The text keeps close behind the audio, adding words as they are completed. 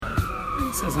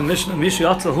says in Mishnah,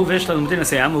 Mishiyatza hu vishla l'medina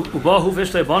seyam, uba hu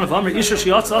vishla b'anav amr, isha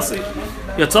shiyatzasi,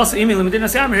 yatzasi imi l'medina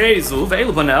seyam, reizu,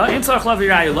 ve'elu banah, ein tzarech lavi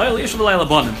raya, loyal isha v'layla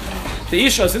banim. The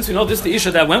isha, since we know this, the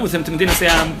isha that went with him to Medina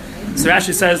seyam, so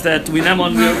Rashi says that we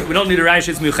don't need a raya,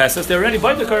 she's miyucheses. They already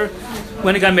bought her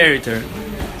when he got married to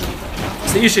her.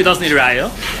 So the isha doesn't need a raya.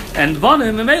 And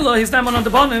banim, Memela, he's naman on the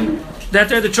banim, that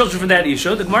they're the children from that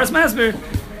isha. The Gemara's masber,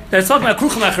 that's talking about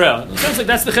kruchim achra. It sounds like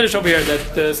that's the chiddush over here,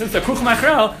 that since they're kruchim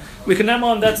achra, we can name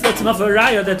on, that's enough of a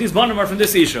raya that these banim are from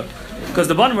this isha. Because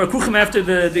the banim are kruchim after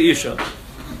the isha.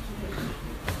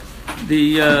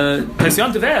 The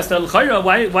Pesyantiv asked,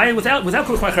 why without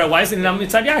kruch machar, why is it not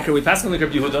mitzad yakir? We pass on like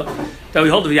Rabbi Yehuda that we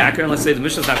hold the yakir, and let's say the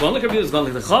Mishnah is not going like Rabbi Yehuda, it's going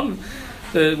like the Chum.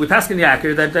 We pass on the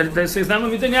yakir that says not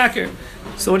mitzad yakir.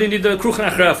 So what do you need the kruch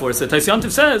machar for? So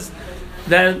Pesyantiv says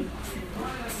that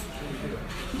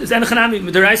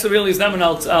the Raisa really is not an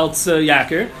alt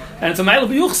yakir. And it's a mile of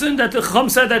Yuchsin that the Chum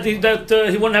said that he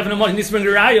wouldn't have enough money. He needs to bring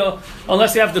the raya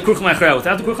unless you have the kruch machra.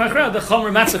 Without the kruch machra, the Chum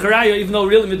rematzach raya, even though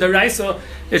really with the raisa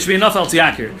it should be enough al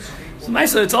yakir. So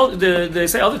Maisa, it's all they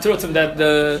say other terutzim that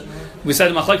we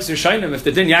said machlekes Rishonim. If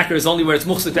the din yakir is only where it's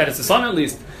muchzik that it's the son, at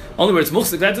least only where it's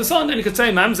muchzik that it's the son, then you could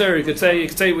say mamzer. You could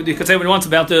say what he wants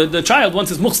about the child.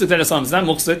 Once it's muchzik that it's son, it's not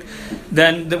muchzik,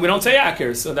 then we don't say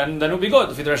yakir. So then it would be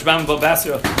good if you Rashbam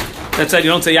Basra. That said, you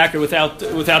don't say yakir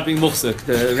without being muhsik.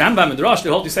 The Rambam and the Rosh, they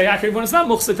hold you say yakir when it's not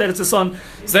muhsik, that it's a son.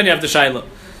 So then you have the shaila.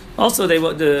 Also, the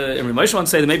Imri Moshe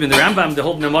wants to say that maybe in the Rambam, the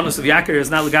whole nemonos of yakir is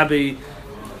not l'gabi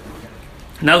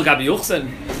yuchsin.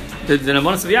 The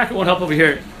nemonos of yakir won't help over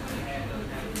here.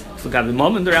 It's l'gabi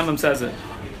mom, the Rambam says it.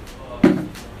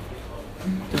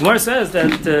 The Gemara says that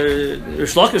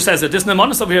Rish Lakish says that this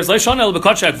nemonos over here is leishon el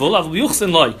bekotchak vul av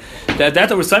yuchsin loy. That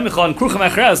we're saying on kruchem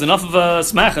achra is enough of a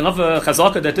smach, enough of a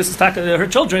chazaka that this is her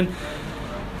children.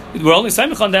 We're only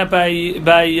saying on that by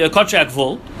kotchak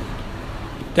vul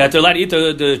that they're allowed to eat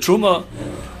the truma,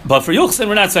 but for yuchsin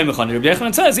we're not saying on it. Rabbi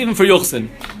Yochanan says even for yuchsin.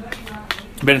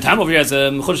 Ben Tam over here has a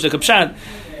mechudesh dekapshat.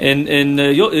 In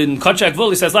Kotchak Vul,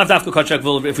 he says, "Lav dafka Kotchak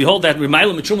Vul." If we hold that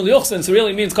Rimayla Mitruma Liyuchsin, so it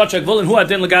really means Kotchak Vul and who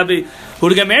adin Lagabi, who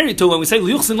to get married to. When we say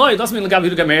Liyuchsin Loy, it doesn't mean Lagabi who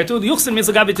to get married to. The Yuchsin means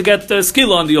Lagabi to get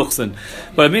skill on the Yuchsin,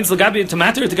 but it means Lagabi to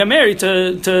matter to get married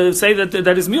to say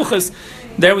that is Miuchas.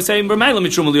 There we say Rimayla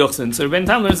Mitruma Liyuchsin. So Ben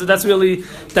Tam learns that that's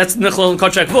Nichlal and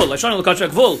Kotchak Vul. Lashon Kotchak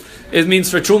Vul it means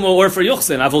for Truma or for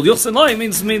Yuchsin. Avol Yuchsin Loy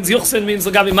means Yuchsin means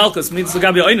Lagabi Malchus means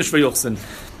Lagabi Einish for Yuchsin.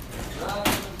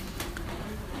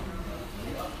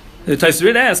 The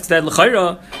Taisrid asks that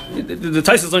l'chayra, the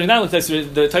Taisrid is only now. The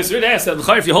Taisrid asks that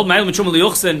l'chayra, if you hold ma'il mitruma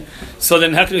liyuchsin, so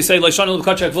then how can we say leishanu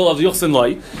l'kachak vul of yuchsin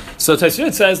loy? So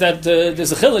Taisrid says that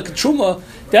there's a chilik truma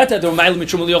that they're ma'il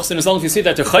mitruma liyuchsin as long as you see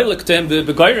that they're chaylik to him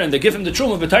begoyer and they give him the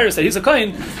truma b'tayris that he's a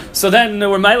kohen. So then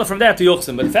we're ma'il from that to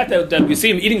yuchsin. But the fact that we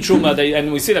see him eating truma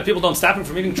and we see that people don't stop him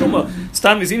from eating truma,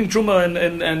 Stam is eating truma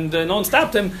and no one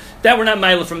stopped him. That we're not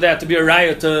ma'il from that to be a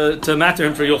raya to matter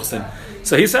him for yuchsin.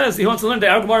 So he says he wants to learn the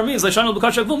Gemara means Leishanu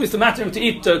b'kotchak vul means to matter him to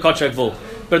eat kotchak vul,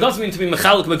 but it doesn't mean to be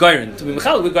mechalik b'gayrin. To be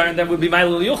mechalik b'gayrin then would be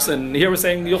ma'il yuchsin. Here we're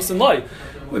saying yuchsin loy.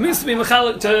 It means to be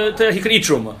mechalik to he could eat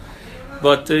truma.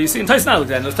 But you see in Tais not like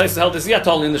that. And Tais held this yet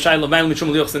all in the shaila of ma'il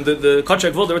mitruma yuchsin. The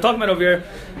kotchak vul they were talking about over here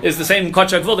is the same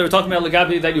kotchak vul they were talking about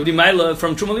legabi that you would be ma'il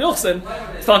from truma yuchsin.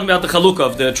 It's talking about the chalukah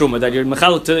of the truma that you're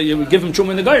mechalik you would give him truma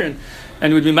in the gayrin.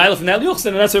 And we'd be ma'ilef from that yuchsin,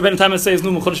 and that's what Ben Tamas says nu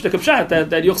mechudesh dekapshat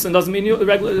that yuchsin doesn't mean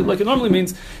regular like it normally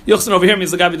means. Yuchsin over here means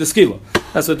the gabi the skila.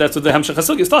 That's what the Hamshach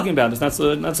Hasugi is talking about. It's not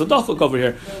so dachuk over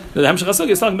here. The Hamshach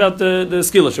Hasugi is talking about the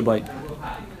skila shabai.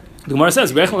 The Gemara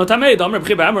says Bechlan Tameid Amr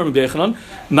B'chiba Amr Bechlan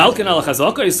Malkin al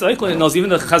Chazaka is cycling knows even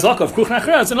the Chazaka of Kruch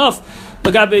Nachra is enough. The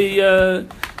gabi.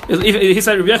 He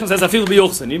said Rabbi Yechon says Afil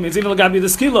b'Yuchsin. He means even the gabi the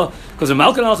skila because the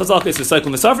Malkin al Chazaka is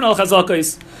cycling the Sarfin al Chazaka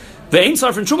is. The ain't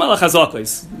sarfin truma la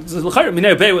chazakos. L'chayra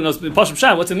minei bei when those pashim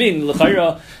shah. What's it mean?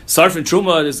 L'chayra sarfin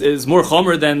truma is more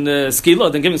chomer than skila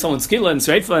than giving someone skila and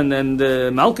sreifa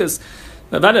and malchus.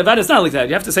 That is not like that.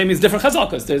 You have to say it means different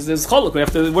chazakas. There's cholok. We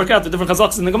have to work out the different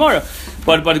chazakas in the Gemara.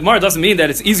 But the Gemara doesn't mean that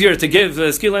it's easier to give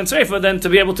skila and sreifa than to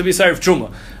be able to be served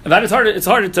truma. And that is harder. It's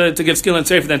harder to give skila and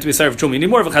sreifa than to be served truma. You need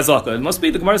more of a chazaka. It must be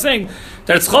the Gemara saying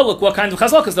that it's cholok. What kind of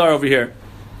chazakas there are over here?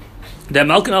 The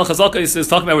Malkin al Chazaka is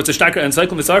talking about where it's a shtarka and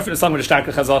cycle misarfin is talking about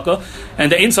a shtarka chazaka, and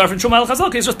the ein sarfin truma al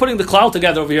Chazaka is just putting the cloud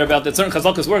together over here about that certain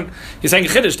chazakas work. He's saying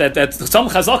chiddush that some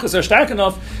chazakas are stark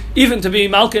enough even to be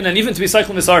Malkin and even to be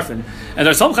cycle misarfin, and there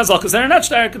are some chazakas that are not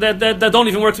stark that don't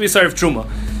even work to be served truma.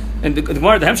 And the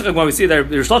Gemara, the Hemshech Gemara, we see that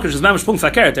Rish Lakish is mamish punkt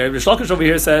fakert. Rish Lakish over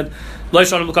here said, "Lo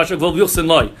yishanim l'kashek v'ol b'yuchsin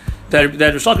loy." That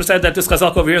Rish Lakish said that this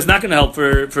chazaka over here is not going to help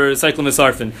for cycling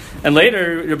misarfin. And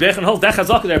later, Rabbi Yechon holds that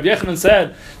chazaka that Rabbi Yechon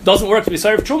said doesn't work to be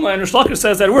served truma, and Rish Lakish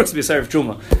says that it works to be served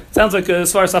truma. Sounds like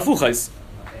as far as safuchais.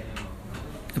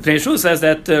 The Pnei Yeshua says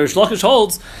that Rish Lakish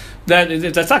holds that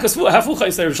that's not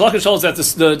hafuchais. Rish Lakish holds that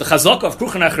the chazaka of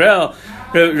kruchen achreah,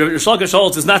 Rish Lakish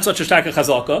holds is not such a stark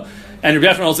chazaka. And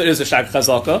Rabbi Yechon also is a stark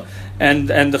chazaka, and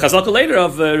the chazaka later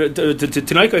of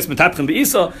Tinoikos Metapchim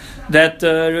Beisa that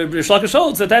Rish Lakish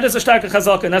holds that is a stark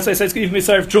chazaka, and that's why he says give me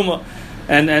serve truma,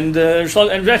 and Rabbi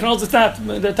Yechon holds it's not.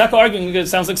 The taka arguing it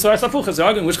sounds like Svar Safuchas. They're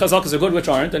arguing which chazakas are good, which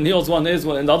aren't, and he holds one is,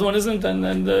 and the other one isn't, and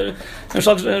Rabbi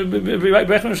Yechon and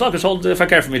Rish Lakish hold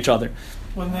fakir from each other.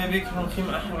 Wouldn't they be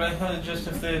just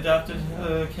if they adopted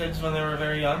kids when they were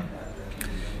very young?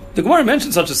 The Gemara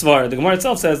mentions such a svar. The Gemara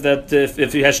itself says that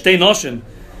if he has shtei noshim,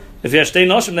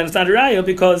 then it's not a raya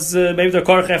because maybe they're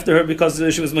korach after her because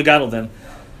she was megadol them.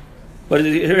 But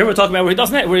here we're talking about where he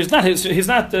doesn't, where he's not it's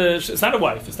not a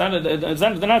wife. It's talking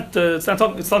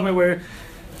about where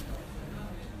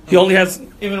he only has.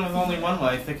 Even with only one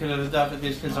wife, they could have adopted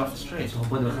these kids off the street.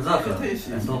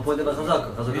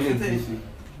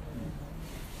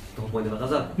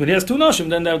 When he has two noshim,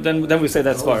 then we say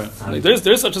that's far. Like, there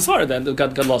is such a svara that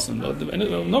God lost him.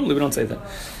 Normally we don't say that.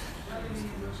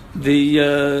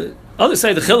 The others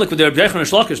say the chiluk with the Rabbi Yechon and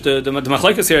Shlakish, the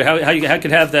machlokes here, how you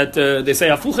can have that they say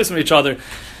hafuchis from each other.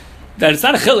 That it's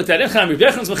not a chiluk that Rabbi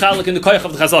Yechon is mechalik in the koyach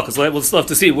of the chazakas. So we'll still have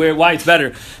to see why it's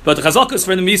better. But the chazakas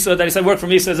for the misa that he said work for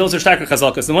misa, those are starker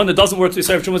chazakas. The one that doesn't work to be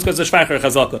served truma is because it's a shvacher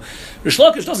chazaka. Rish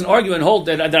Lakish doesn't argue and hold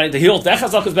that he holds that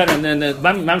chazaka is better than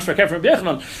mamish fakir for Rabbi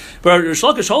Yechon. But Rish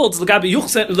Lakish holds l'gabi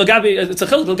yuchsen l'gabi it's a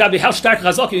chiluk l'gabi how starker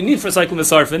chazaka you need for cycle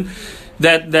misarfin.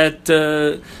 That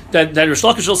Rish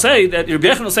Lakish will say that Rabbi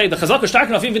Yechon will say the chazaka is stark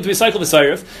enough even to be cycle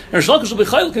v'sayif, and Rish Lakish will be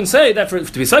chayil can say that to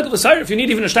be cycle v'sayif you need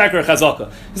even a starker chazaka.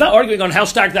 He's not arguing on how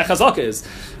stark that chazaka is,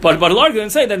 but he'll argue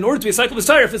and say that in order to be cycle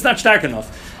v'sayif it's not stark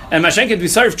enough. And Mashenkin to be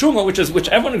served truma, which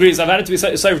everyone agrees I've had it to be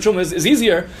served truma is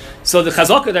easier. So the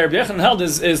chazaka that Rabbi Yechon held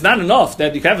is not enough.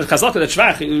 That you can have a chazaka that's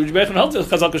shvach. Rabbi Yechon held the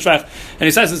chazaka shvach, and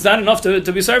he says it's not enough to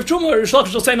be served truma. Rish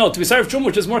Lakish will say no, to be served truma,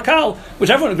 which is more kal, which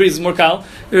everyone agrees is more kal.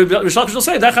 Rish Lakish will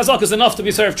say that chazaka is enough to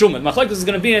be served truma. Machlokes is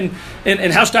going to be in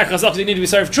how stark chazaka you need to be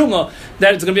served truma.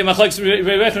 That it's going to be machlokes Rabbi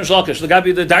Yechon and Shlakish. There's going to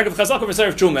be the darg of chazaka for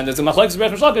served truma, and there's a machlokes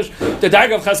Rabbi Yechon and Shlakish, the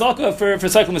darg of chazaka for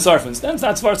cycle misarfins. Then it's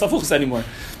not svar safuchas anymore.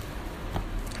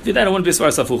 Then it wouldn't be svar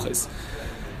safuchas.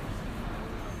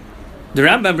 The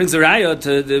Rambam brings the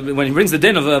raya when he brings the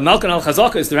din of Malkan al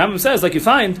Chazakis. The Rambam says, like you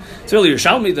find, it's really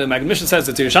Yerushalmi. The Maggid Mishnah says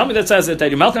it's Yerushalmi that says it.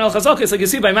 That your Malkan al Chazakis, like you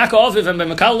see by Makkah Aviv and by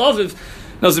Makal Aviv.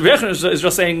 No, the Rebbe is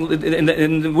just saying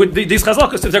with these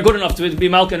Chazakis if they're good enough to be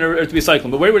Malkan or to be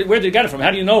cycling. But where did you get it from?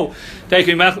 How do you know that you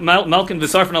can be Malkan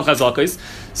v'sarfin al Chazakis?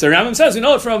 So Rambam says you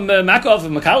know it from Makkah Aviv,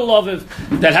 Makal Aviv.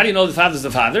 That how do you know the father is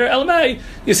the father? Elamei,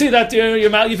 you see that you're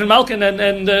even Malkan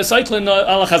and cycling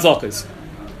al Chazakis.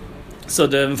 So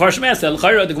the Mepharshim asked, the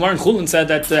Gemara in Chulin said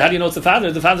that how do you know it's the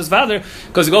father? The father's father,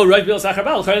 because you go Roiv Bil Sachar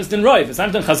Bal, it's din Roiv. It's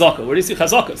not din Chazaka. Where do you see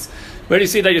Chazakas? Where do you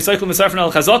see that you're cycling Misarfin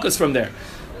al Chazakas from there?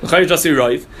 The just see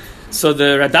Roiv. So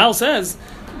the Radal says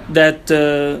that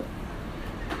that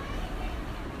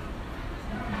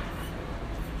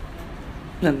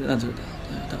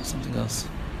was something else.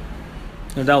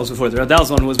 The Radal was before. The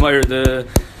Radal's one was more the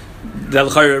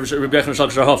Al-Khayr Rabbi Yechon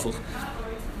Shalach Shahaful.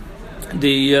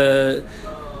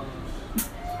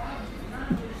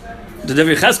 The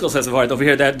Devi Cheskel says over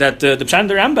here that the Pshan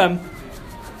the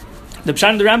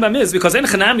Rambam is because in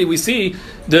Chanami we see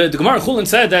the Gemara Chulin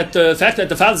said that the fact that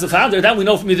the father is the father that we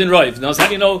know from Yidin Roiv. Now, so how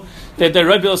do you know that the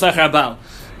Roiv Bil Sachar Abal?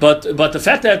 But the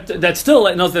fact that still,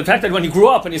 the fact that when he grew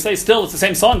up and you say still it's the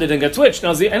same son, they didn't get switched.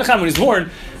 Now, when he's born,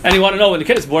 and you want to know when the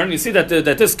kid is born, you see that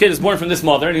this kid is born from this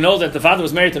mother, and you know that the father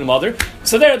was married to the mother.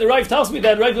 So there, the Rav tells me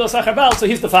that Rav Bil Sachar Bal, so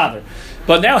he's the father.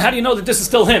 But now, how do you know that this is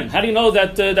still him? How do you know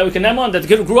that we can name on that the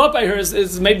kid who grew up by her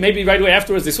is maybe right away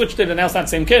afterwards they switched it and now it's not the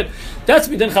same kid? That's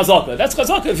midin chazaka. That's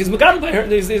chazaka. If he's megadol by her,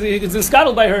 he's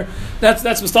inskadol by her. That's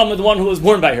mistam the one who was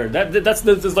born by her. That's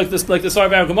like the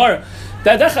Sarvar Gemara.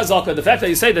 That chazaka. The fact that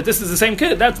you say that this is the same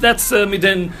kid, that's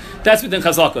midin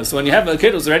chazaka. So when you have a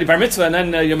kid who's already bar mitzvah and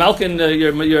then you're malkin,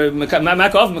 you're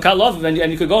makov, makal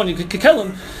and you could go and you could kill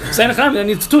him. It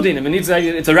needs two dinim. It's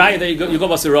a raya that you go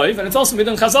bas roiv, and it's also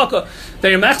midin chazaka. That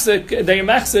you're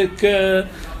machzik,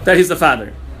 that he's the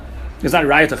father. There's not a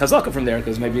raya to chazaka from there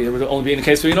because maybe it would only be in a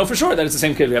case where you know for sure that it's the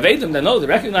same kid. We have Adam that know they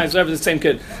recognize whatever it's the same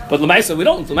kid. But l'maisa we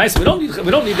don't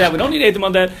need that. We don't need Adam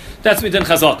on that. That's midin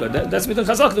chazaka. That's midin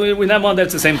chazaka. We have on that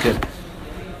it's the same kid.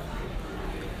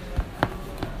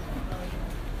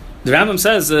 The Rambam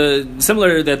says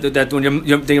similar that when you're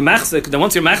machzik, that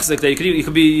once you're machzik, that you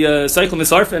could be cycle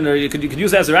misarfin, or you could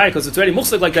use it as a raya because it's already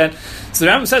muchzik like that. So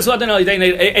the Rambam says, "Well, I don't know."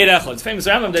 It's famous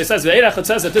Rambam. They says the Eirachot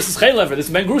says that this is chaylev, this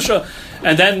is ben grusha,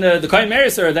 and then the kohen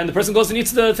marries her. Then the person goes and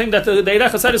eats the thing that the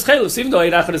Eirachot said is chaylev. So even though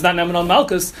Eirachot is not named on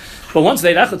malchus, but once the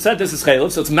Eirachot said this is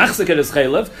chaylev, so it's machzik it as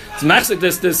chaylev. It's machzik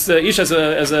this ish as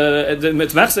a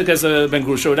it's machzik as a ben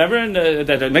grusha or whatever, and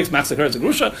that makes machzik her as a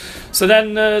grusha. So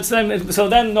then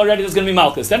already there's going to be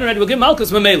malchus. Then already we'll give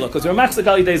malchus memela because we're machzik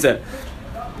al yidei zeh.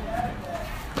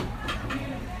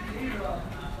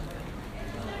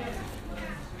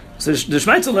 So the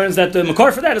Shmeitzer learns that the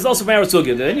makor for that is also from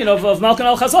Eretzugid. And of Malkan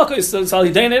al Chazaka, so al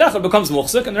Yidei Neirachot becomes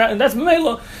muchzik, and that's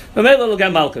memela. Memela will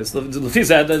get malchus. The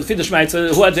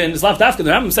Shmeitzer who had in his left after the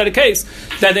Rambam said a case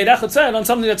that Neirachot said on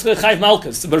something that's chayv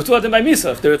malchus, but who had by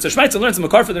misa. If the Shmeitzer learns the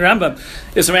makor for the Rambam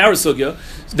is from Eretzugid,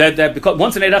 that because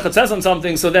once an Neirachot says on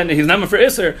something, so then he's named for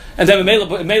Isser, and then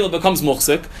memela becomes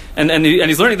muchzik, and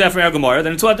he's learning that from Gemara.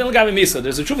 Then it's what then by misa.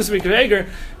 There's a Shuvas Rikveger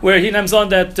where he names on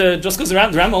that just because the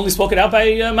Rambam only spoke it out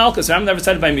by malchus. Rambam never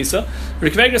said it by Misa.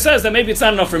 Rikveger says that maybe it's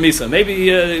not enough for Misa. Maybe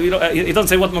he doesn't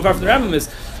say what the makar for the Rambam is,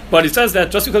 but he says that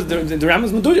just because the Rambam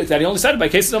is medulik, that he only said it by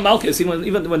cases of Malchus.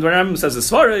 Even when the Rambam says the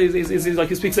Svara, he's like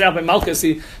he speaks it out by Malchus.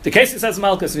 The case he says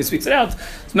Malchus, and he speaks it out.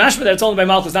 It's mashma that it's only by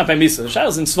Malchus, not by Misa. The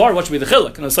Shailas in Svara, what should be the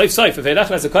chiluk? Saif. If Eirach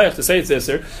has a koyach to say it's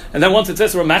Isser, and then once it's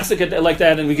Isser, we're maxik it like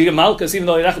that, and we give Malchus, even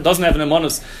though Eirach doesn't have an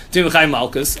amonus to Mechai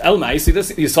Malchus. El Mai, see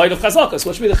this, you side of Chazakas.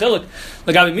 What should be the chiluk?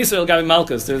 Lagabi Misa, Lagabi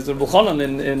Malchus. There's the Buchanan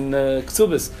in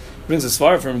Ksubis brings a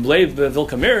svar from Bleiv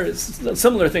Vilkamir. It's a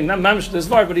similar thing, not mamish the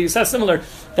svar, but he says similar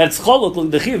that it's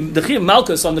choluk the chiv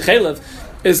malchus on the chaylev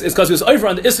is because he was over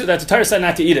on the issue that the Torah said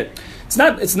not to eat it.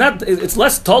 It's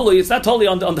less totally. It's not totally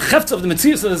on the chefts of the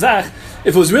metzius of the zach.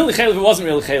 If it was really chaylev, it wasn't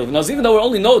really chaylev. Now, even though we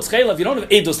only know it's chaylev, you don't have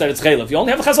edus that it's chaylev. You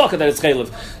only have a chazaka that it's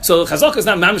chaylev. So chazaka is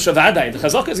not mamish of adai. The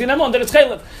chazaka is yinamon that it's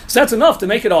chaylev. So that's enough to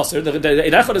make it aser. The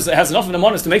edachot has enough of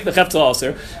amonis to make the chefts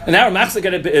aser. And now we're machzik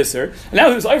at it beiser. And now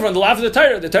he was over on the lav of the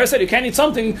Torah. The Torah said you can't eat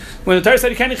something. When the Torah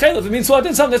said you can't eat chaylev, it means so I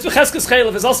did something. That's becheskes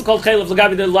chaylev is also called chaylev.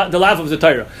 Lagabi the lav of the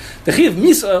Torah. The chiv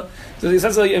misa. So he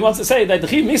says he wants to say that the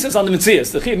chiv misa is on the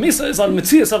mitzias. The chiv misa is on the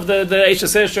mitzias of the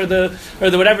HSH or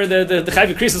the whatever the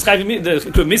chayv krisis chayv the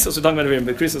misa. We're talking about here,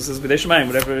 but krisis is b'dei shemaim,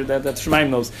 whatever that shemaim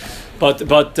knows. But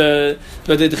the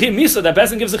chiv misa that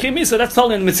Bezin gives the chiv misa, that's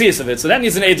totally in the mitzias of it. So that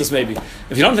needs an edus maybe.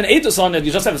 If you don't have an edus on it,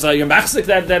 you just have you're machzik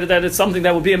that it's something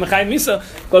that would be a mechayim misa.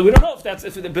 But we don't know if the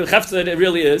chefta that it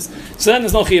really is. So then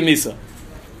there's no chiv misa.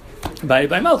 By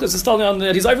Malchus, it's telling on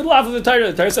he's over the lav of the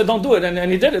Torah. The Torah said don't do it,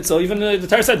 and he did it. So even the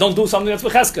Torah said don't do something that's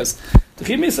becheskas. The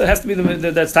chiv misa has to be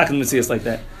that's taken mitzias like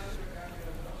that.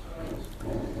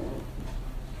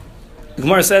 The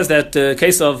Gemara says that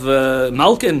case of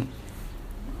Malkin.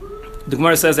 The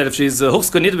Gemara says that if she's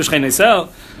huchska nida b'shchein esel,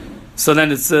 so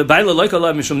then it's baila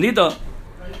loikala mishum nida.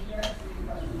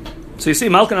 So you see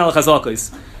Malkin al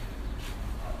chazakos.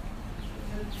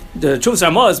 The Chuvas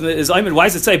Ramah is I mean, why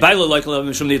does it say Baila like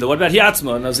Mishum Nida? What about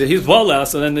Hiatzma? And he's Bola,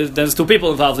 so then there's two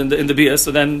people involved in the bia. So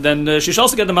then she should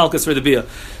also get the malchus for the bia.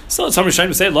 So some Rishonim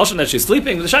to say Lashon that she's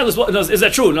sleeping. The Shaila is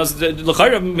that true? The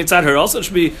L'chayra mitzad her also it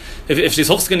should be if she's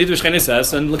Hochskan Nida V'Shchein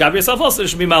says and L'Gabi herself also it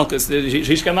should be malchus. She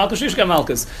should get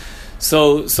malchus.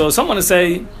 So someone to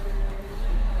say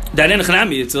that in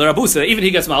Chanami, it's the Rabusa, even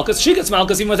he gets malchus, she gets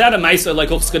malchus even without a maisa like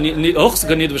Hochskan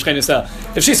Nida V'Shchein Yisrael.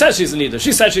 If she says she's a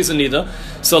nida,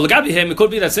 so L'Gabi him, it could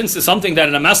be that since it's something that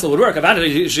in a masla would work,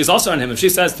 Avada, she's also on him. If she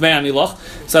says Tmei Aniloch,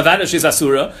 so Avada she's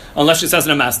Asura, unless she says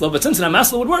in a masla, but since in a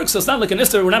masla would work, so it's not like an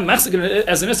Isser, we're not Mexican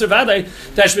as an Isser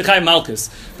Vadai, that should be Chayim malchus.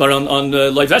 But on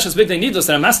Loivesh's big they need us,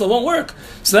 and a masla won't work.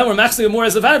 So then we're Mexican more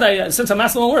as a Vadai, since a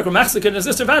masla won't work, we're Mexican as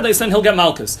Isser Vadai, so then he'll get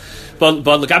malchus. But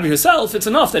L'Gabi herself, it's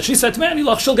enough that she said Tmei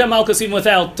Aniloch, she'll get malchus even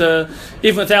without the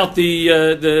even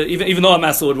though a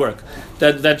masla would work.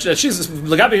 That she's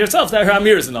L'Gabi herself, that her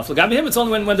amir is enough. L'Gabi him, it's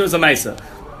only when there's a maisa.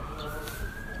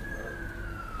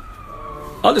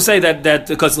 I'll just say that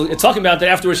because it's talking about that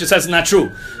afterwards she says it's not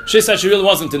true. She said she really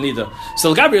wasn't a nida. So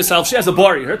L'Gabi herself, she has a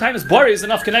bori. Her time is bori is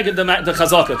enough connected the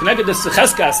chazaka, connected this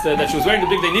cheskas that she was wearing the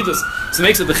big day nidas. So it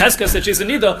makes it the cheskas that she's a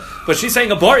nida. But she's saying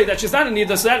a bori that she's not a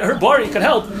nida, so that her bori could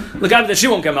help L'Gabi that she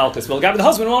won't get malchus. But L'Gabi the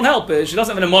husband won't help. She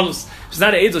doesn't have an emonus. She's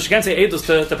not an edus. She can't say edus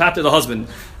to pater the husband.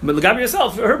 But L'Gabi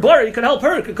herself, her bori could help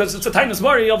her because it's a tiniest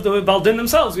bori of the baldin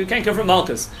themselves. We can't give her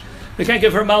malchus. We can't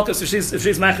give her malchus if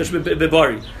she's machish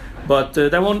bebori. But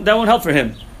that won't help for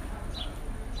him.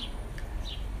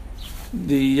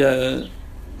 The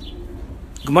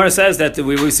Gemara says that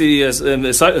we see a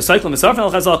cycle misarfin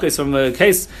al chazaka is from a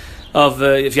case of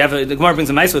if you have the Gemara brings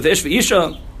a mice with the ish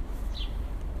v'isha.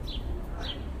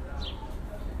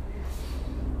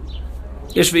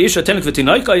 Ish v'isha tenik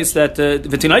v'tinoika is that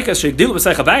v'tinoika she'gdilu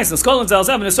b'seich habayis and skol and zel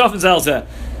zeh and esof and zel zeh.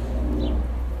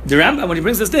 The Rambam, when he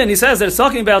brings this in, he says that it's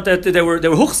talking about that they were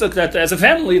huchsuk, that as a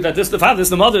family, that this is the father, this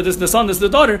is the mother, this is the son, this is the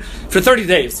daughter, for 30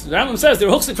 days. The Rambam says they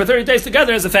were huchsuk for 30 days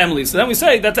together as a family. So then we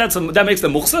say that that makes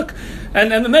them huchsuk,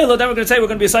 and the Mela, then we're going to say we're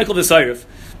going to be a cycle of the Sayrif.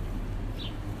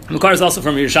 Mukar is also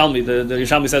from Yerushalmi. The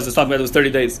Yerushalmi says it's talking about those 30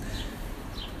 days.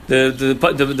 The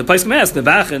Paiskim ask, the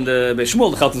Bach and the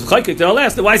Shmuel, the Chaltans Chayik, they're all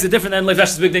asked, why is it different than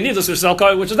Levesh's Big Day Nidus or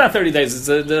Salkar, which is not 30 days?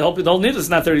 It's the whole Nidus is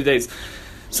not 30 days.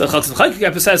 So Chaltans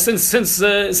Chayik says,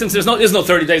 since there's no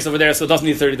 30 days over there, so it doesn't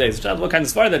need 30 days. What kind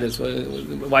of svar that is?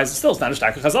 Why is it still? It's not a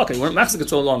Shtakar Chazaka. You weren't Machzik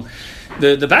so long.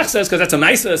 The Bach says, because that's a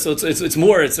Maisa, so it's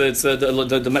more, it's the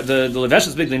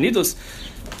Levesh's Big Day Nidus.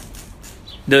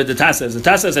 The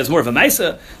Taz says it's more of a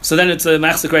Maisa, so then it's a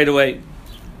Machzik right away.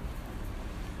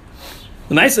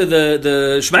 The Maisa,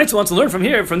 the Shmaitzer wants to learn from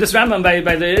here, from this Rambam by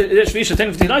the Shvisha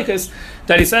 10:15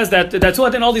 that he says that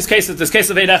in all these cases, this case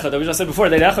of Eid Echad that we just said before,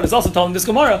 the Eid Echad is also told in this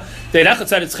Gemara. The Eid Echad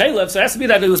said it's Chaylev, so it has to be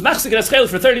that it was Machzik as Chaylev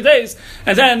for 30 days,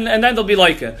 and then they'll be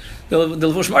like it. The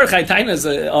Levush Marchai Tainas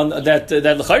on that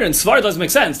L'chayr and Svar doesn't make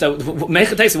sense. That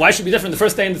Mechatesi, why should it be different the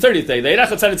first day and the 30th day? The Eid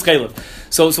Echad said it's Chaylev.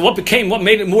 So what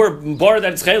made it more bar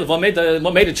that it's Chaylev? What made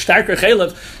it starker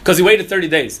Chaylev? Because he waited 30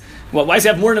 days. Well, why does he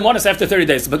have more than one after 30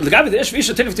 days? But the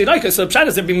Ishvisha Tinifti, so Pshat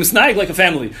is they're being misnaig like a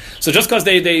family. So just because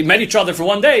they met each other for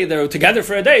one day, they're together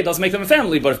for a day, it doesn't make them a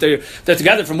family. But if they're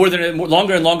together for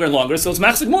longer and longer, so it's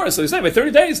machzik more. So you say by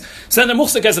 30 days, so then they're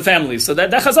muchzik as a family. So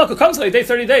that chazaka comes like day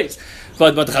 30 days.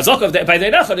 But the chazaka by day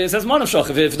echad it says manavshach.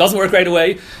 If it doesn't work right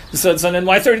away, so then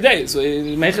why 30 days?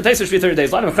 Mechatesi should be 30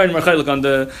 days. A lot of Mechayim Mechaylik on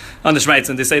the Shmeitz,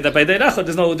 and they say that by day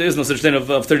echad there is no such thing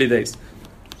of 30 days.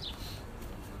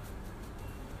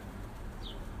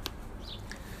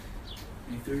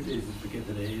 Days, we forget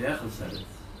that Eid Echad said it.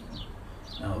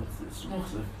 Now it's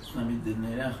Mochzeh. It's not Midin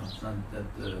Eid Echad. It's not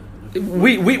that.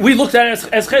 We looked at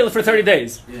it as Chaylev for 30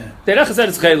 days. Yeah. The Eid Echad said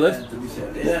it's Chaylev. We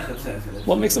said Eid Echad says it.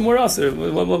 What makes him more aser?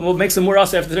 What makes him more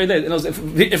aser after 30 days? You know, if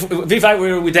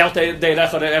we doubt the Eid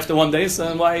Echad after 1 day,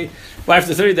 so why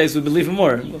after 30 days we believe him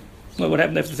more? What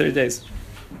happened after 30 days?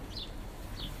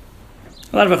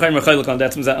 A lot of Achayim are Chaylik on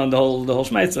that, on the whole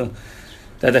Shmeitzer.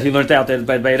 That he learned out that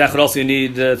by Echad also you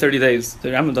need 30 days. The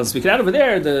Rambam doesn't speak it out over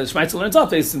there. The Shmeitzer learns out.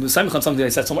 They Samich on something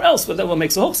they said somewhere else, but that what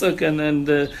makes a hochzuk and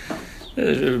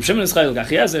Shimon is Chayil,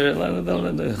 Gachiezer,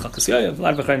 the Chakasyoyev, a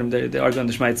lot of Achayim they argue on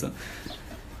the Shmeitzer.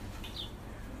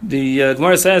 The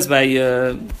Gemara says by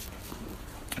Ein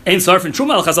Sarf and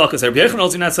Truma al Chazakas. Rabbi Yechon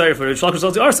also not Sarf. Rabbi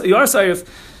Shalkar also you are Sarf.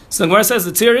 So the Gemara says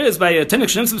the tzir is by Tinik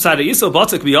Shnim Sibsada Yisrael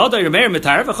Batzak Biyada Remeir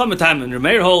Metar V'cham Metamin.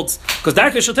 Remeir holds because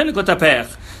Darkish Tinik L'Tapech.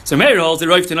 So Remeir holds the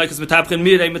Roif Tinoikas Metapchin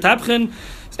Mirei Metapchin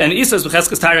and Isas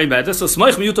B'cheskas Tarei Medes. So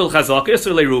Smoich Miyutal Chazaka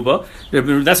Isra Leiruba.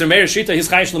 That's Remeir Shita. He's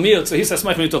Chayish L'Miyut. So he says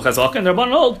Smoich Miyutal Chazaka and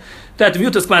Rabban hold that the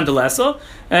Miyut is Kman Delesa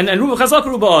and Ruba Chazaka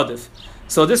Ruba Adif.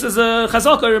 So this is a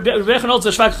Chazaka. Rabbi Yechon holds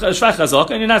a Shvach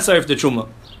Chazaka and you're not served the Truma.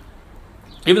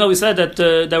 Even though we said that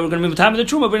we're going to be Matam the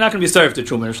Truma, we're not going to be served the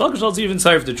Truma. Shalkar also even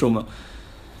served the Truma.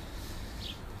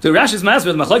 The Rashi's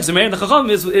Masbid, Machlek Zemeir and the Chacham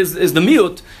is the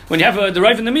Miyut. When you have the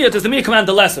Rav and the Miyut, is the Miyut command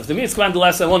the Lesef. The Miyut command the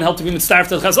Lesef won't help to be mitzarf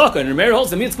to the Chazaka. And Remeir holds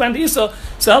the Miyut command the Isa,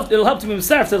 so it'll help to be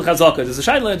mitzarf to the Chazaka. There's a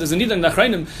Shaila, there's a need in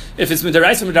Nachreinim, if it's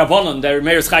Midaraisa Midrabanon, that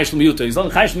Remeir is Chayish Miyut. He's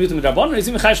not Chayish Miyut Midrabanon, he's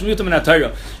even Chayish Miyut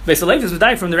Minatayra. Vesalev is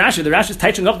Vidai from the Rashi. The Rashi is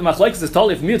touching up the Machlek, is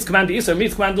told if Miyut command the Isa or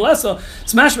Miyut command the Lesef,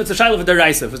 smash with the Shaila of the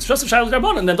Raisa. If it's just a Shaila of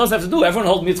Drabanon, then it doesn't have to do. Everyone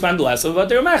holds Miyut command the Lesef, but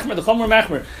they're Machmer, the Chom were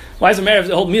Machmer. Why is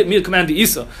Remeir hold Miyut command the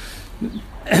Isa?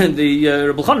 And the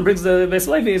Rabbi Chanan brings the Beis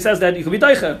Levi. He says that you could be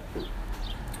daicha.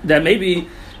 That maybe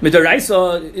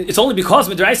midaraisa. It's only because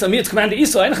midaraisa means command the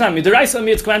isa. Midaraisa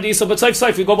means command the isa. But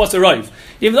saif we go bust the rive.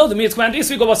 Even though the means command the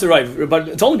isa, we go bust the rive. But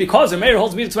it's only because the mayor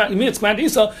holds means command the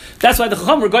isa. That's why the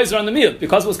chacham were geyser on the meal,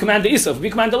 because it was command the isa. If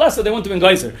we command the lesser, they wouldn't have been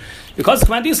geyser. Because it's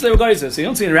command the isa, they were geyser. So you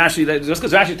don't see in Rashi that just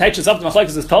because Rashi touches up the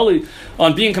machlekes is totally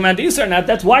on being command the isa or not.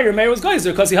 That's why your mayor was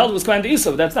geyser, because he held it was command the isa.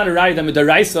 But that's not a right that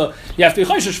midaraisa you have to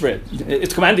be chayshish for it.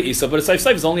 It's command the isa, but it's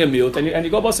saif is only a mute, and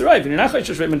you go bust the rive, and you're not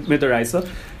chayshish for it midaraisa.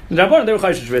 In Rabbanon, they were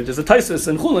chayshish for it. There's a Taisus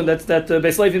in Chulin that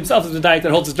Beis Levi himself is the diet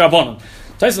that holds his Rabbanon.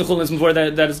 Taisus in Chulin is before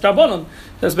that is Rabbanon.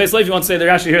 That's Beis Levi wants to say the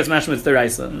Rashi here is mashma it's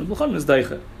deraisa. Rabbanon is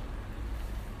daicha.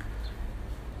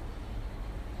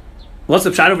 What's the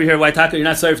pshat over here? Why Taka you're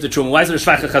not sorry for the truma? Why is there a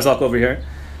shvacha chazak over here?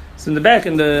 So in the back,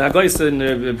 in the Hagois, in the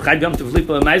Chayv Yom Tov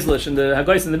Lipa Meizlish, in the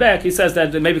Hagois in the back, he says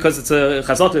that maybe because it's a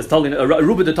chazak that's told a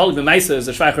ruba that told Meisa is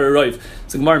a shvacha roiv.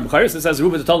 It's a Gemara in Bukhari. It says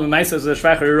ruba that told Meisa is a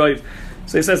shvacha roiv.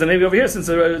 So he says that maybe over here, since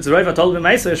it's a roiv that told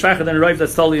Meisa, is shvacha than a roiv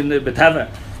that's told in the Betava.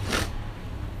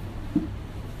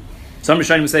 Some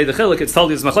Rishonim say the chiluk it's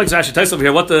told is machlokes Rashi Tais over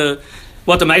here. What the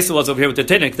what the Maisa was over here with the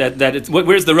Tinnik, that it's,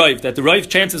 where's the Rive? That the Rive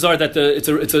chances are that if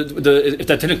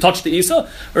the Tinnik touched the Isa,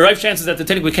 or Rive chances that the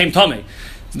Tinnik became Tommy.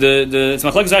 It's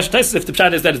Machlokes Rashi Taisus if the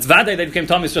pshat is that it's Vade that became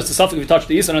Tommy, it's just a suffix if you touch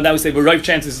the Isa, and now we say, but Rive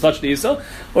chances to touch the Isa,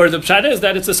 or the pshat is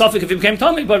that it's a suffix if he became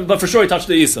Tommy, but for sure he touched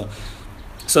the Isa.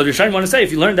 So the Rishonim want to say,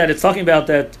 if you learn that it's talking about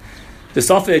that the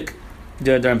suffix,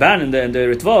 the Ramban and the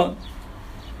Ritva,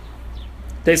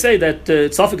 they say that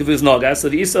it's suffix if it was Nagas, so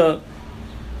the Isa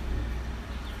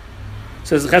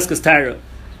says Cheskes Tara.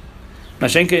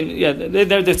 Mashenkin, yeah, they're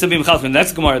to be Mechalf in the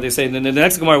next Gemara. They say in the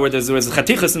next Gemara where there was a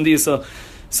Chatichas in the Isa,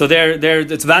 so there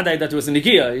it's Vadai that there was a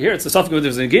Negia. Here it's a suffix if there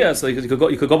was a Negia, so you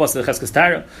could go past the Cheskes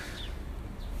Tara.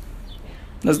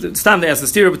 It's time they ask the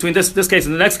steer between this case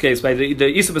and the next case by the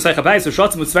Isa b'Sei Chabayis or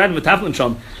Shotzim Utzvadim Metaflin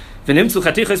Shom v'Nimtzu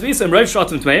Chatichas V'Isa and Rav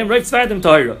Shotzim Tmeim Rav Tzvadim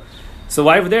Tahira. So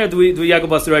why over there do we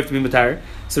Yagobas the Rav to be Matar?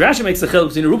 So Rashi makes a chil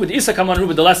between Ruba the Isa Kamon and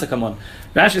Ruba the Lesa Kamon.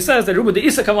 Rashi says that Ruba the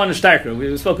Isa Kamon is starker.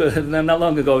 We spoke not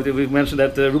long ago. We mentioned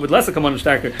that Ruba the Lesa Kamon is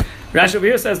starker. Rashi over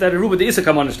here says that Ruba the Isa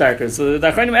Kamon is starker. So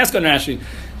the Achronim ask on Rashi.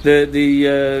 The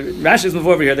Rashi is move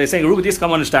over here. They're saying Ruba the Isa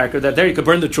Kamon is starker. That there you could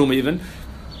burn the truma even.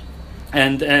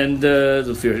 And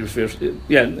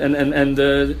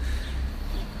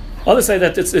others say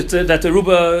that it's that the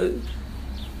Ruba.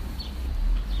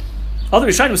 Other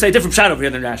Rishonim say different pshat over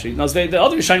here than Rashi. Now, the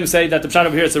other Rishonim say that the pshat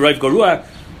over here it's a Rav Gorua.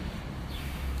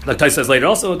 Like Tais says later,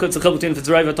 also it's a chil between if it's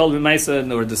a Rav told him Maisa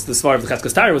or the svar of the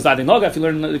Cheskes Tara was Vadei Noga. If you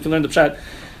learn the pshat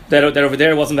that over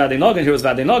there wasn't Vadei Noga and here was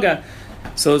Vadei Noga,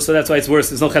 so that's why it's worse.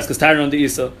 There's no Cheskes Tara on the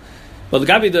Isa. Well, the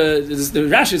Gabi the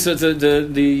Rashi says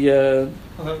the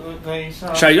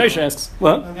Shari Yosh asks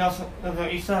what? The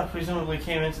Isa presumably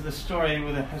came into the story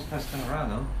with a Cheskes Tara,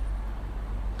 no?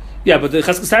 Yeah, but the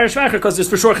Cheskes Tara is schwacher because there's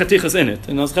for sure Chatichas in it.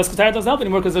 And the Cheskes Tara doesn't help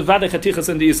anymore because there's Vadei Chatichas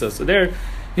in the Isa. So here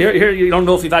you don't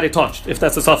know if you've Vadei touched, if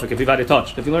that's a suffix, if you've Vadei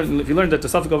touched. If you learn that the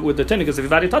suffix with the Tinnik is if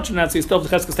you've Vadei touched, so you still have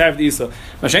the Cheskes Tara of the Isa.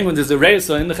 Mashen, when there's the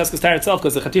Reisa in the Cheskes Tara itself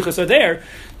because the Chatichas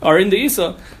are in the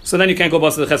Isa, so then you can't go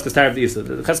bust the Cheskes Tara of the Isa.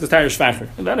 The Cheskes Tara is schwacher.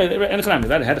 And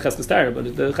Vadei had the Cheskes Tara,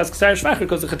 but the Cheskes Tara is schwacher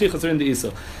because the Chatichas are in the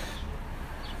Isa.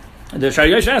 The Shari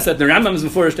Yosh asks that the Rambam is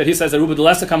before that he says that Ruba the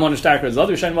Lesa Kamon is starker. There's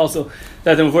other Rishonim also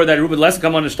that before that Ruba the Lesa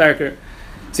Kamon is starker.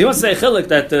 So he wants to say chilik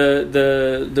that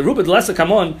the Ruba the Lesa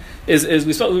Kamon is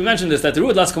we mentioned this that the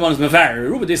Ruba the Lesa Kamon is mevar.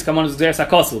 Ruba the Lesa Kamon is Gzeres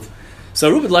HaKosov. So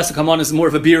Ruba the Lesa Kamon is more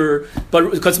of a beer,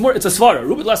 but because it's a svara.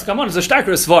 Ruba the Lesa Kamon is a starker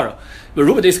svara. But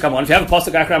Ruba the Lesa Kamon, if you have a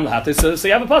pasuk akram lahatis, so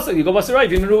you have a pasuk, you go bust the right.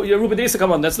 You're Ruba the Lesa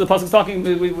Kamon. That's the pasuk talking.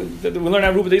 We learn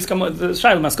how Ruba the Lesa Kamon. The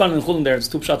Shail Maskan and Chulin there. It's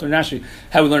two pshat and Rashi.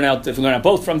 How we learn out if we learn out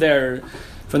both from there.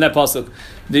 From that pasuk,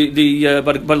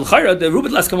 but l'chayra the Ruba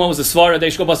the Lesa Kamon was a svara. They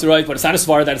should go bust the right, but it's not a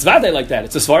svara that it's vadei like that.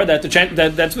 It's a svara that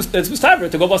that's mustaver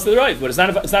to go bust the right, but it's not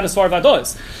a svara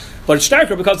vados. But it's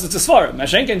starker because it's a svara.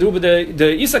 Mashenken Ruba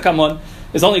the Isa Kamon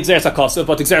is only Gzeres HaKosov,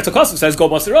 but the Gzeres HaKosov says go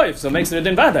bust the right, so it makes it a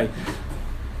din vadei.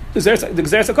 The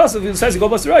Gzeres HaKosov says go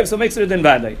bust the right, so it makes it a din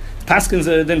vadei. Paskin's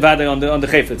a din vadei on the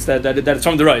chayfetz that it's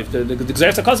from the right. The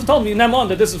Gzeres HaKosov told me Namon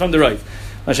that this is from the right.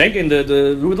 Mashenkin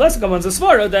the Ruba the Lesa Kamon is a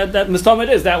svara that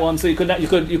mistamid is that one, so you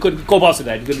could go bust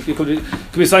that. You could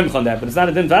be soimich on that, but it's not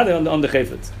a din vadei on the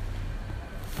chayfetz.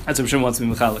 That's what Shimon wants to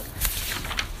be mechalik.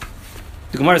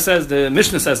 The Gemara says, the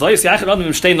Mishnah says, Lo yisayachid adam im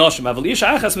shtei noshim, aval ish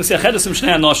achas misyachedes im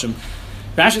shnei anoshim.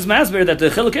 Rashi's masber that the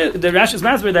Rashi's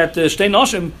masber that shtei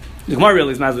noshim, the Gemara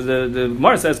really is masber. The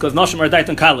Gemara says because noshim are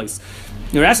daitan kalis.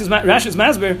 Rashi's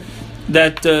masber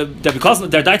that because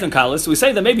they're daitan kalis, we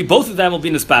say that maybe both of them will be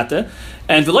nispata,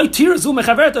 and v'loy tirazu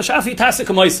mechaverta shafi tasik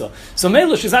kamoisa. So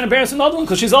Mela she's not embarrassed another one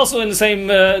because she's also in the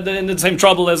same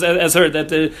trouble as her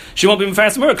that she won't be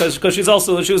embarrassed her because she was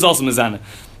also mizana.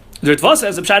 The Ritva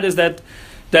says the pshat is that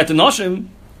the noshim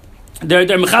they're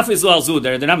mechafiz al zu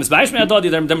they're not misbaish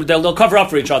me'adodi they'll cover up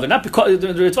for each other, not because the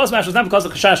Ritva's mash is not because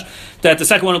of chashash that the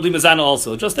second one will be mizana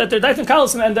also, just that they're daitan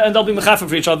kalos and they'll be mechafif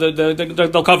for each other,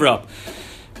 they'll cover up.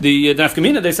 The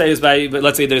nafkamina they say is by,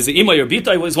 let's say there's the imay or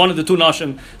bitay was one of the two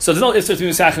nashim, so there's no issue between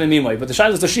sachin and imay. But the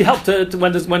shayla is does she help to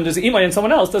when there's imay and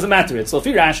someone else doesn't matter it. So if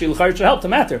Rashi l'chayr should help to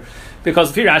matter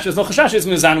because if Rashi is no chashash is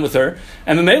mizana with her,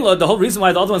 and the Mela the whole reason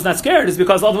why the other one's not scared is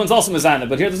because the other one's also mizana.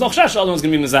 But here there's no chashash, the other one's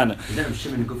going to be mizana. Is that Reb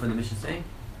Shimon good for the mission saying?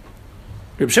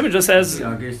 Reb Shimon just says. He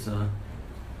argues.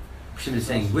 Shimon is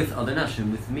saying with other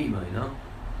nashim with mima, you know.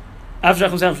 After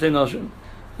Shachim Shem Nashim.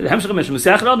 The Hemshech Mission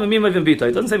Mesiachrad Mimim even Bita.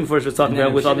 It doesn't say before it's talking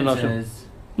about with other Nashim.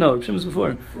 No, Reb Shimon's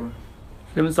before.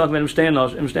 Shimon's talking about Mshtei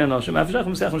Nashim. After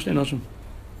Shachim Mesiach Mshtei Nashim.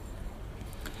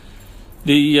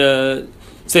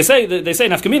 So they say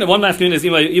nafkamina. One nafkamina is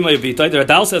imay yabita. The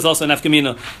Radal says also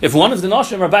nafkamina. If one of the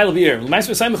nashim are bail beer,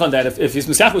 l'maisver saying on that. If he's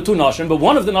misach with two nashim, but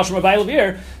one of the nashim are bail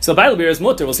beer, so bail beer is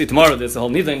mutter. We'll see tomorrow. There's the whole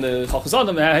needling the chachos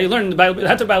adam. How you learn the bail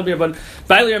beer, but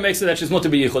bail beer makes it that she's mutter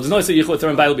be yichud. There's no say yichud with her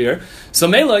in bail beer. So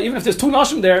mela, even if there's two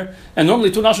nashim there, and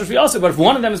normally two nashim for yasser, but if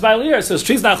one of them is bail beer, so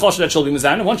she's not chosher that she'll be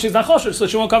mizan, and one she's not chosher, so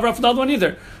she won't cover up for the other one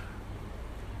either.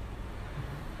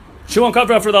 She won't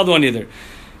cover up for the other one either.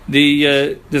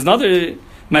 There's another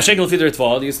mashegel feeder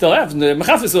tval. You still have the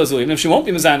mechafis ozu, even if she won't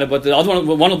be mizana, but the other one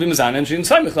will be mizana, and she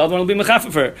inside the other one will be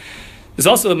mechafif for her. There's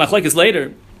also a machlekes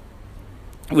later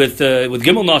with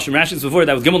gimel nashim. Rashi's before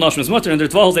that with gimel nashim is mutter, and there are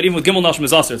tval that even with gimel nashim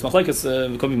is aser. It's machlekes.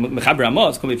 It could be mechaber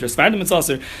amos, it could be for sfardim it's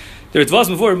aser. There are twas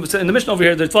before in the Mishnah over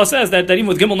here. The twas says that even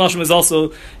with gimel nashim is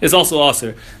also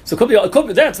aser. So it could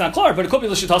be there. It's not clear, but it could be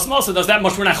l'shitasim also does that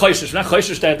much. We're not choishish. We're not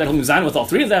choishish that he'll be mizana with all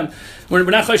three of them. We're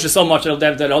not choishish so much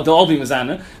that they'll all be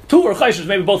mizana. Two are choishish,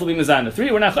 maybe both will be mizana.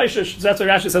 Three we're not choishish. So that's what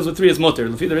Rashi says with three is mutter.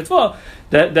 L'fidar tva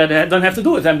that don't have to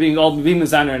do with them being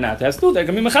mizana or not. It has to do. They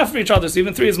can be mechaf for each other. So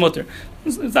even three is mutter.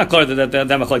 It's not clear that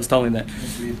machlek is telling that.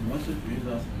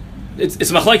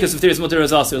 It's machlekes if three is mutter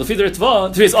is aser. L'fidar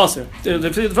tva three is aser.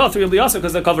 L'fidar tva three will be aser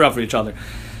because they cover up for each other.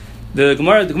 The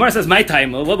Gemara says my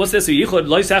time. What's this? Yichud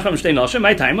loy sachram shtei nashim.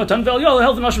 My time. Tan vel yol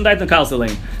held the nashim dait kal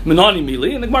salein. Menani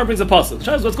mili. And the Gemara brings a pasuk.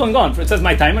 Shows what's going on. It says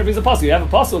my time. It brings a pasuk. You have a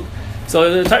pasuk. So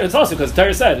it's also because the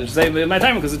Torah said. It's say my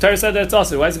time because the Torah said that it's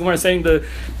also. Why is the Gemara saying the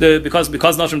because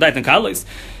nashim dait kal?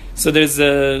 So there's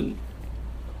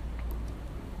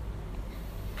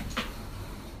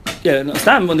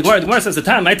when the Gemara says the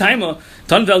time, my time,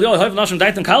 Tan Vel Yo, Hoiv Nashim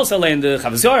Daitan Kalsale, and the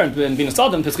Chavazyor and Bina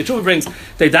Sodom, Piskachua brings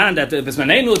they dan that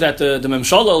Bismanenu that the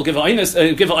Memshala will give a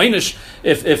einish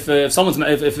if someone's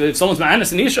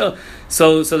ma'anis and isha.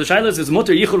 So the Shailas is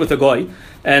mutter yichud with a goy,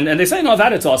 and they say no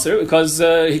that it's aser because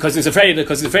he's afraid of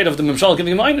the Memshala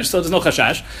giving him einish, so there's no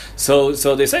chashash. So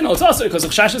they say no it's aser because the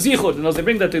chashash is yichud, and they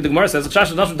bring that the Gemara says the chashash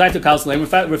is Nashim Daitan Kalsale,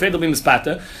 we're afraid of being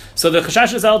mispata. So the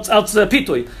chashash is out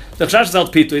pitui. The chashash is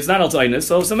out pitui. It's not out einish.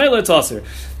 So mela it's aser.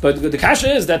 But the kasha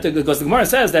is that because the Gemara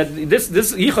says that this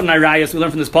yichud narayas we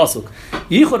learn from this pasuk.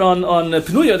 Yichud on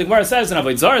Pnuya, the Gemara says in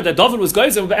Avodah Zarah that David was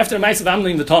geyser after the Ma'asav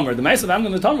Amli in the Tomer. The Ma'asav Amli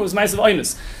in the Tomer was Ma'asav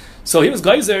Oinus. So he was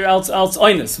geyser out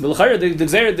Oinus. The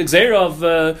gzeira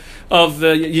of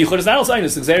yichud is not out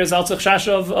Oinus. The gzeira is out chashash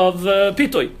of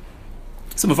pitui.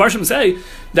 So Mefarshim say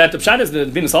that the pshat is the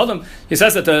Bina Sodom. He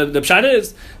says that the pshat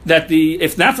is that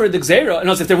if not for the gzeira,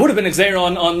 if there would have been a gzeira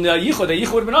on yichud, the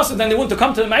yichud would have been awesome. Then they wouldn't have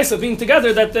come to the ma'asav being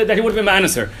together. That he would have been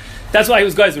ma'aser. That's why he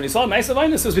was geyser. When he saw ma'asav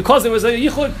einus, it was because there was a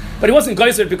yichud, but he wasn't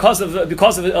geyser because of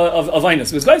einus.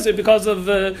 He was geyser because of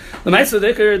the ma'asav.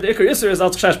 The ikar iser is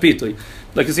al tshash pitui,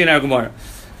 like you see in our Gemara.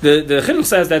 The Chinuch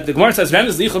says that the Gemara says Rem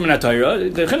is the Yichud min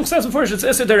HaTorah. The Chinuch says before it's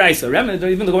Iser Deraisa. Rem,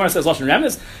 even the Gemara says Lashon Rem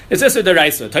it's Iser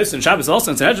Deraisa. Tais and Shabbos also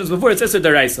in Sanhedrin before it's Iser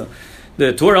Deraisa.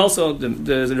 The Torah also the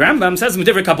Rambam says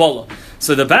Medivri Kabbalah.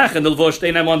 So the Bach and the Lvosh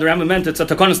they name on the Rambam meant it's a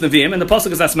Takonis Neviim and the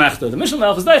pasuk is Asmachta. The Mishnah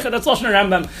Melch is Deicha that's Lashon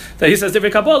Rambam that he says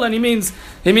Divri Kabbalah and he means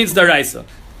Deraisa.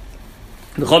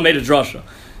 The Chol made a drasha.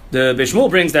 The Bishmul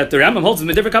brings that the Rambam holds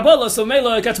the Medivri Kabbalah so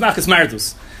Mela gets Machas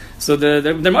Mardus. So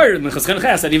the Mar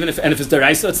that even if it's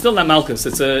deraisa, it's still not malchus.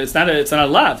 It's not a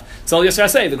lav. It's all Yisrael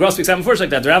say. The Gross speaks out first like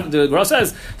that. The Gross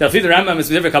says that if the Rambam is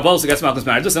with Kabbalah, so gets malchus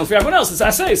mardus, and for everyone else it's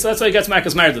asay. So that's why he gets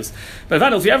malchus mardus. But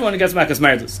if everyone gets malchus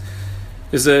mardus.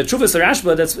 There's a Chuvas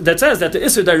Rashba that says that the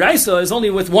Isser Daraisa is only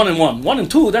with 1 and 1. 1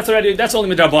 and 2, that's only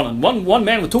Midrabanan. One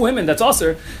man with 2 women, that's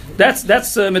Aser, that's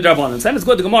Midrabanan. Then it's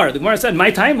good, the Gemara. The Gemara said,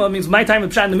 my time means my time in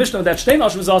Pshat in the Mishnah, that Shtei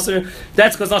Nashim is Aser,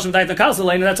 that's because Nashim died in the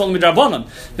Kalsalain, and that's only Midrabanan.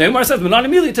 The Gemara says, Menan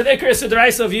Emili, to the Iker Isser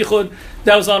Daraisa of Yichud,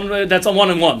 that's on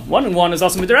 1 and 1. 1 and 1 is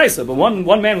also Midraisa, but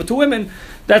one man with 2 women,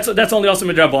 that's only also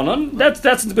Midrabanan.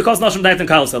 That's because Nashim died in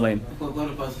Kalsalain.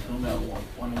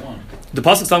 The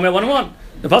Pasuk's talking about 1 and 1.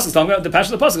 The pasuk is talking about the pasuk.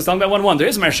 The pasuk is talking about 1 and 1. There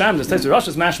is Marsham. There's Tetzur Rosh.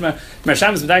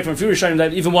 Marsham is medayik from few Rishonim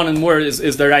that even 1 and more is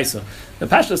the Raisa. The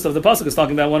pasuk of the pasuk is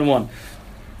talking about 1 and 1.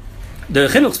 The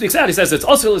Chinuch speaks out. He says it's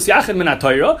also Yachin min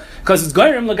HaTorah because it's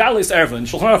Goyim legalis erva. And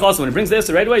Shulchan Aruch also when it brings this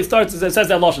right away, it says that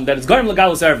lashon that it's Goyim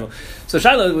legalis erva. So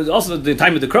Shaila was also the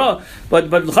time of the Krah, but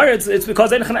it's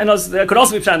because it could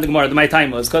also be pshat in the Gemara. My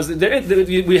time was because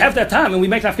we have that time and we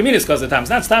make nafkaminis because of the time. It's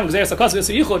not time because there's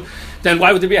a yichud. Then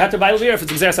why would there be a hatter by Leir if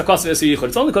it's there's a yichud?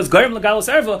 It's only because Goyim legalis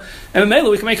erva and Mela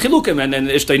we can make chilukim and then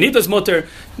ishtaynitas mutter.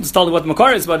 It's totally what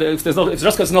makar is, but if it's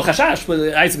just because no chashash,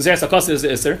 but Isaac there's a kos is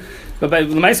iser. But by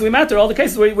the Maisa we matter all the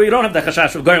cases where you don't have the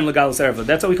chashash of Goyim legalis erva.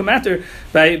 That's how we can matter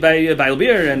by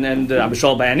Albir and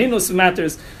Abishol by Aninus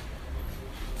matters.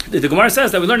 the Gemara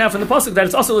says that we learn now from the pasuk that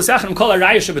it's also l'sachem kol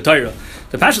arayis shebetoira.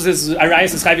 The Pashas says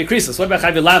arayis is chayv krisus. What about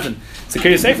chayv lavin? So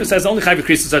Kiri Sefer says only chayv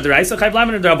krisus are deraisa, chayv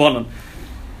lavin are derabanan.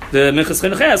 The Minchas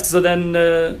Chinuch asks, so then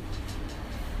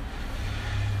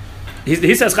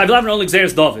he says chayv lavin only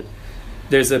exeres David.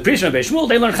 There's a Prisha and Shmuel.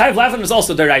 They learn chayv lavin is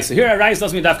also deraisa. Here arayis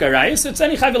doesn't mean dafka arayis. It's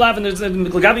any chayv lavin. There's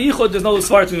l'gabi yichud. There's no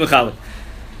svara to be mechalek.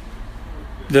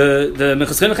 The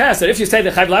Minchas Chinuch asks that if you say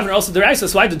that chayv lavin are also deraisa,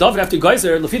 so why did David have to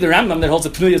geyser lefi the Rambam that holds a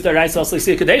pnuyas deraisa also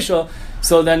see kadesha?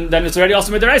 So then it's already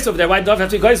also deraisa over there. Why did David have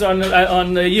to geyser on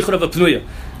yichud of a pnuya?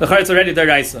 The chayv it's already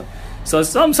deraisa. So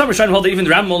some are trying to hold that even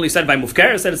the Rambam only said by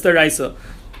mufker said it's deraisa.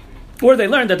 Or they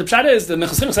learned that the pshat is the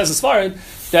Minchas Chinuch says as far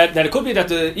that it could be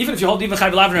that even if you hold even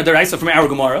chayv lavin or deraisa from our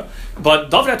Gemara,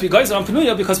 but David had to be geyser on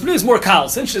pnuya because pnuya is more kal.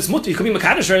 Since it's muti, you could be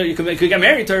mekadesher, you could get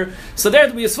married to her. So there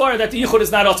to be as far that the yichud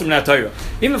is not also minat Torah.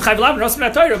 Even if chayv lavin is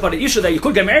minat Torah, but the issue that you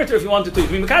could get married to her if you wanted to, you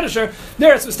could be mekadesher.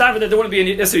 There it's mistaken that there wouldn't be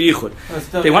an iser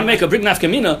yichud. They want to make a big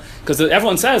nafkamina because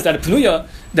everyone says that a pnuya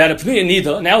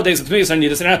nida nowadays the pnuyas are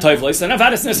nida, so they're not toivlos, so they're not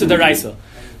vadis nisa deraisa.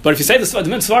 But if you say the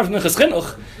mitzvah from Minchas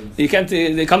Chinuch, you can't.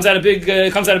 It comes out a big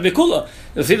kula.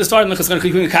 If you say the start of Minchas Chinuch,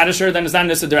 you can be mekadesher, then it's not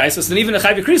nisa deraisa. Then even a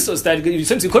chayv krisus that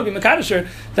since you could be mekadesher,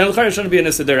 then the chayv shouldn't be a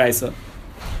nisa deraisa.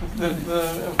 The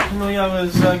pnuya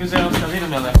was gezer on Shavida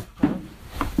Melech.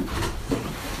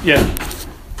 Yeah.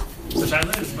 So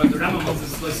Shaila is, but the Rambam holds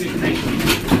this like secret.